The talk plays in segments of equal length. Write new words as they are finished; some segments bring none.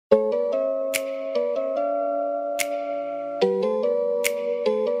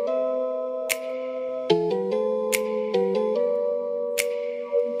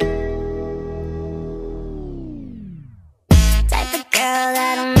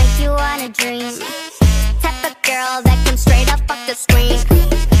kinda dream. Type of girl that can straight up fuck the screen.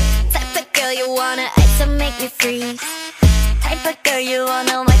 Type of girl you wanna ice and make me freeze. Type of girl you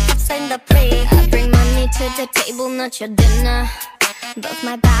wanna wake up in the breeze. I bring money to the table, not your dinner. Both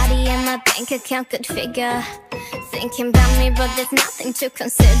my body and my bank account could figure. Thinking about me, but there's nothing to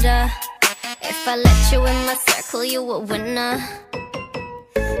consider. If I let you in my circle, you a winner.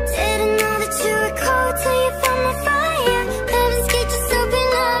 Didn't know that you were cold till you found my fire. Heaven's gate just open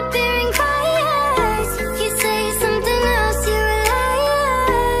up, hearing choirs. You say something else, you're a liar.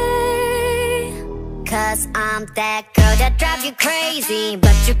 Cause I'm that girl that drives you crazy,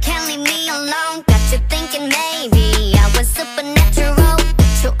 but you can't leave me alone. Got you thinking maybe I was supernatural,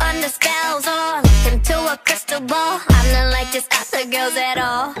 put you under spells or look into a crystal ball. I'm not like just other girls at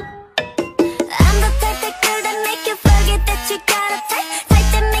all. I'm the type of girl that make you forget that you got a type. Type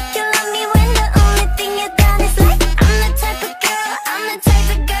that make you love me when the only thing you done is like. I'm the type of girl, I'm the type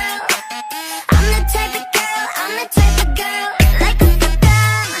of girl. I'm the type of girl, I'm the type of girl. Like a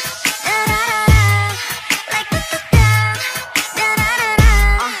gun, da-da-da-da. Like a gun,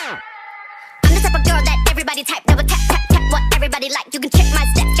 da-da-da-da. I'm the type of girl that everybody type, that would tap, tap, tap what everybody like. You can check my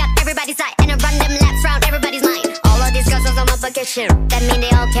steps, got everybody's eye, and I run them laps round everybody's mind. All of these girls on my bucket shit, that mean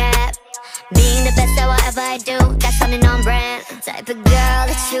they all cap. Being the best at whatever I do, that's something on brand. Type of girl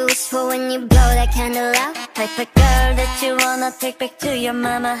that you wish for when you blow that candle out. Type of girl that you wanna take back to your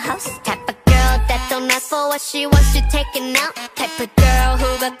mama house. Type of girl that don't ask for what she wants, you taking out. Type of girl who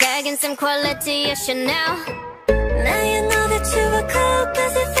got bag and some quality of Chanel. Now you know that you were cold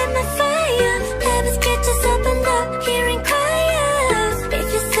cause you fed my fire. Heaven's gate just opened up, hearing choirs. If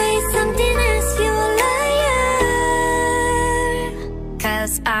you say something else, you a liar.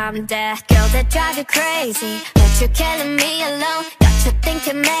 Cause I'm that girl that drive you crazy, but you killing me alone. Got you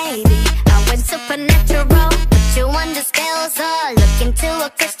thinking maybe I went supernatural, put you under spells or look into a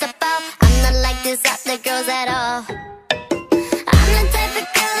crystal ball. I'm not like these other girls at all.